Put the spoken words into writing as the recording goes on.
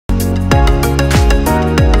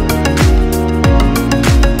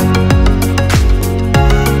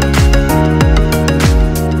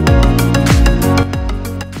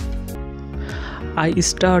I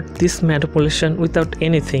start this manipulation without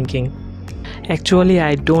any thinking. Actually,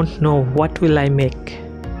 I don't know what will I make.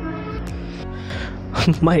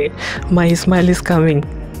 my smile is coming.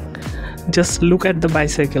 Just look at the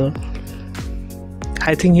bicycle.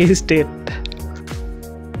 I think he is dead.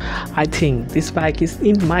 I think this bike is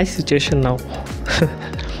in my situation now.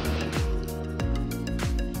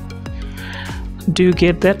 Do you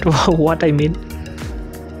get that? What I mean?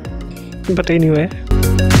 But anyway.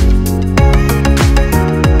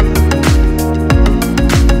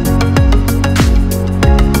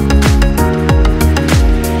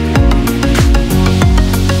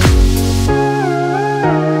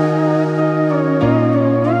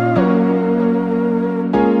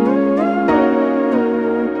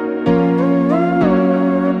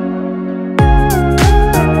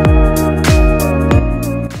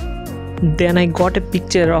 Then I got a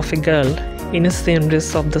picture of a girl in a same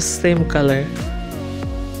dress of the same color,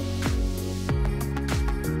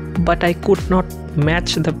 but I could not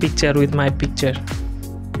match the picture with my picture.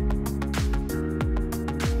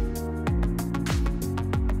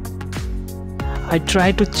 I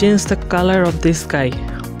tried to change the color of the sky,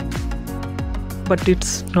 but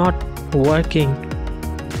it's not working.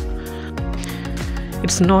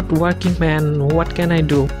 It's not working, man. What can I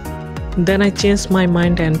do? Then I changed my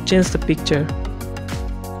mind and changed the picture.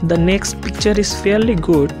 The next picture is fairly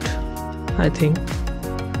good, I think.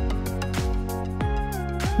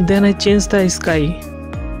 Then I changed the sky.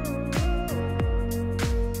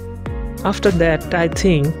 After that, I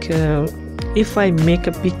think if I make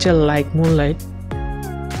a picture like moonlight.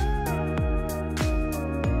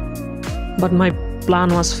 But my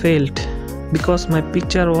plan was failed because my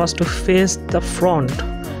picture was to face the front.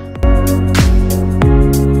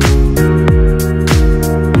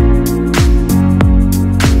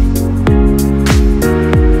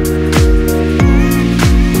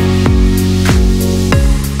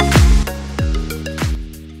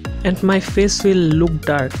 And my face will look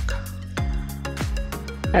dark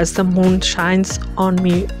as the moon shines on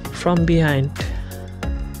me from behind.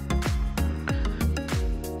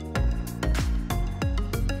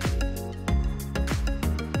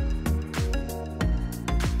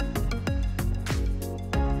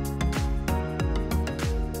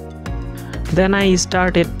 Then I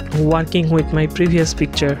started working with my previous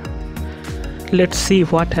picture. Let's see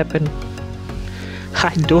what happened.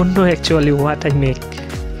 I don't know actually what I make.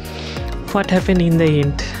 What happened in the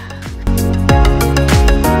end?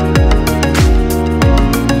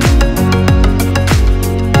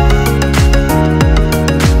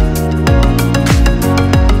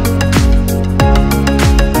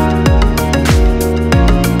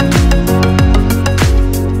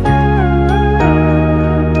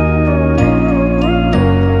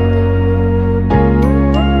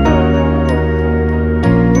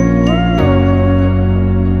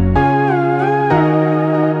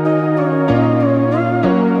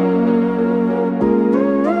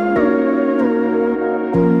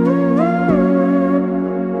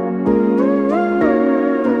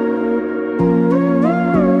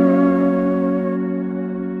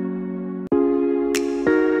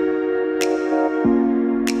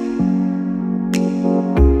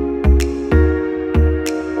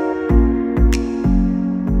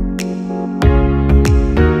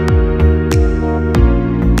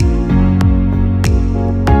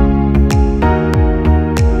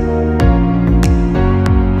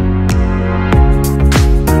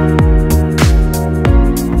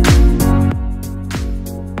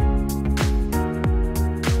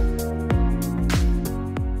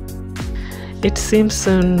 It seems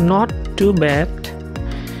not too bad.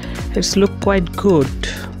 It's look quite good.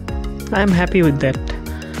 I'm happy with that.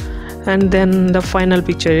 And then the final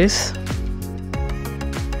picture is.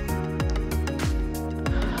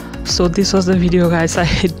 So this was the video, guys. I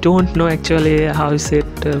don't know actually how is it.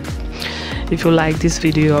 If you like this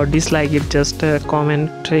video or dislike it, just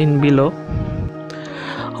comment in below.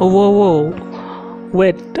 Oh, whoa.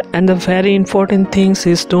 Wait, and the very important thing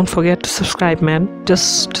is don't forget to subscribe, man.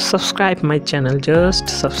 Just subscribe my channel, just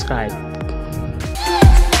subscribe.